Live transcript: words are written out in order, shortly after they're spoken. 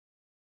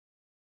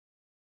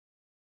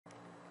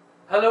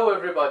Hello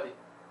everybody,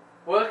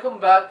 welcome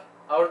back.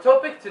 Our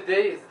topic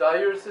today is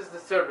diuresis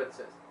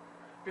disturbances.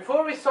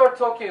 Before we start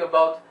talking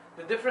about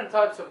the different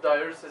types of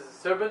diuresis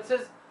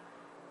disturbances,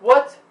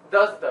 what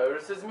does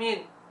diuresis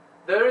mean?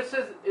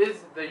 Diuresis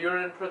is the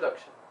urine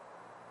production.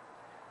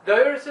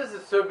 Diuresis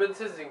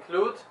disturbances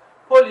include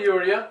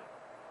polyuria,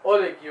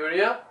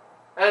 oliguria,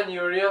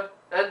 anuria,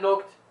 and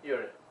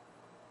nocturia.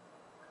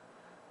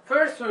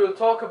 First we will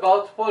talk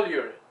about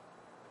polyuria.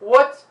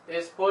 What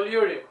is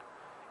polyuria?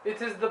 It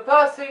is the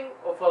passing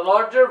of a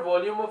larger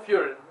volume of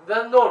urine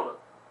than normal.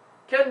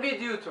 Can be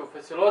due to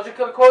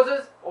physiological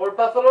causes or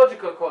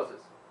pathological causes.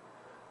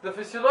 The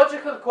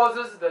physiological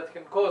causes that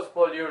can cause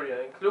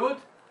polyuria include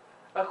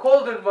a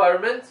cold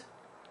environment,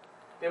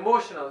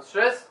 emotional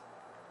stress,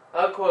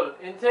 alcohol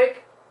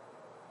intake.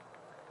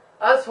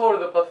 As for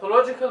the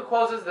pathological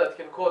causes that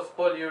can cause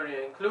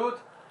polyuria include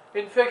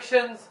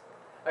infections,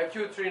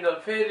 acute renal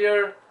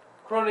failure,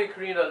 chronic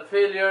renal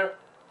failure,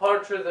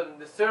 heart rhythm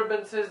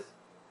disturbances,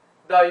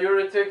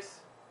 diuretics,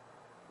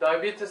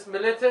 diabetes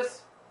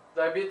mellitus,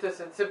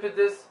 diabetes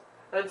insipidus,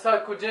 and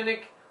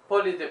psychogenic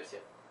polydipsia.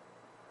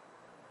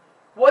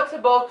 What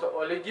about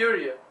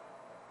oliguria?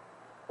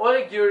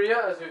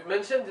 Oliguria, as we've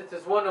mentioned, it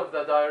is one of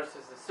the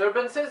diuresis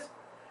disturbances.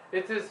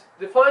 It is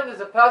defined as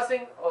a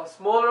passing of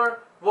smaller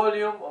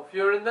volume of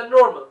urine than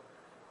normal.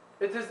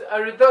 It is a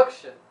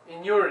reduction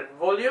in urine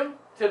volume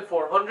till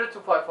 400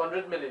 to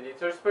 500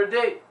 milliliters per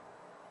day.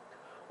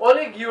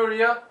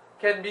 Oliguria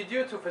can be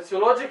due to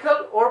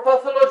physiological or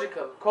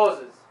pathological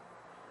causes.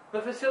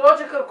 The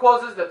physiological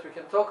causes that we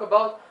can talk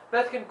about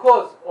that can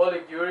cause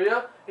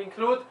oliguria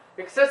include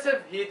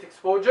excessive heat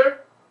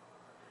exposure,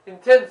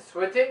 intense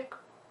sweating,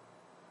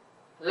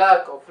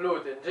 lack of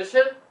fluid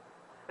ingestion,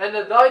 and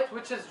a diet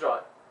which is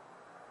dry.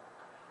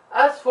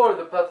 As for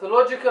the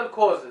pathological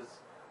causes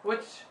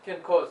which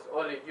can cause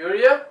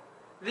oliguria,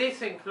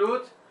 these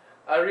include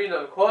a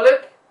renal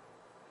colic,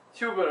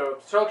 tubular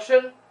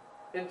obstruction,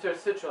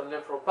 interstitial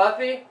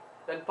nephropathy,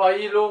 and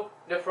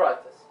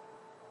pyelonephritis.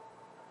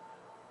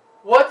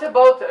 What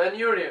about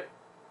anuria?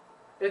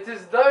 It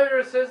is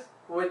diuresis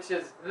which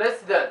is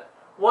less than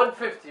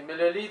 150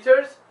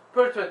 milliliters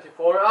per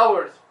 24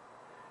 hours.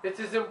 It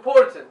is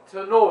important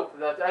to note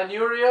that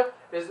anuria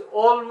is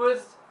always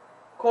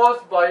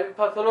caused by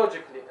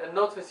pathologically and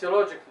not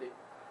physiologically.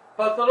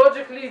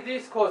 Pathologically,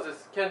 these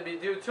causes can be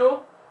due to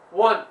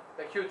 1.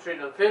 Acute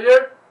renal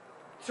failure,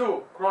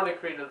 2.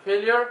 Chronic renal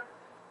failure,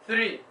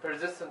 3.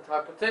 Persistent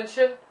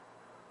hypertension,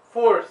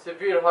 4.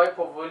 Severe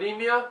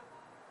hypovolemia,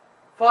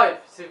 5.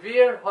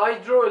 Severe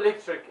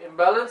hydroelectric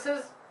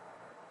imbalances,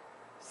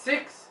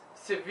 6.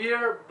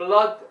 Severe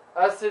blood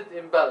acid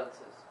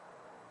imbalances.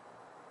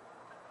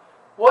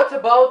 What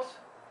about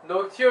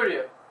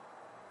nocturia?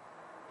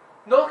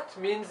 Noct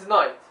means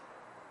night.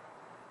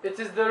 It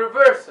is the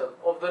reversal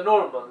of the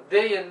normal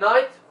day and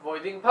night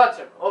voiding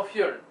pattern of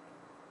urine.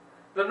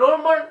 The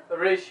normal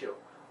ratio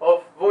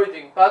of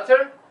voiding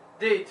pattern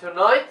day to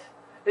night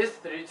is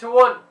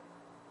 3:1.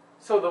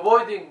 So the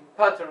voiding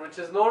pattern which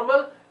is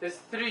normal is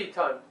 3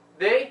 times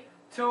day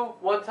to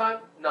 1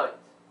 time night.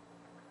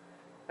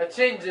 A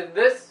change in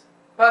this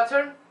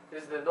pattern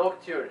is the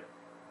nocturia.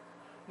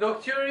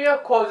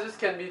 Nocturia causes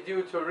can be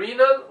due to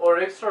renal or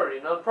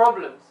extra-renal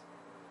problems.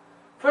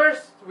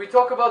 First, we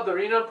talk about the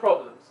renal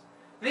problems.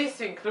 These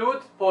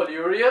include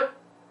polyuria,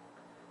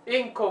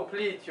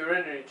 incomplete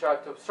urinary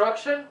tract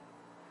obstruction.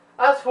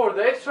 As for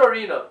the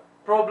extra-renal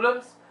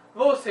problems,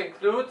 those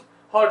include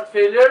heart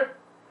failure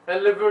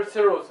and liver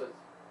cirrhosis.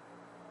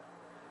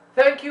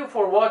 Thank you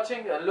for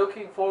watching and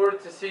looking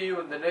forward to see you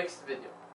in the next video.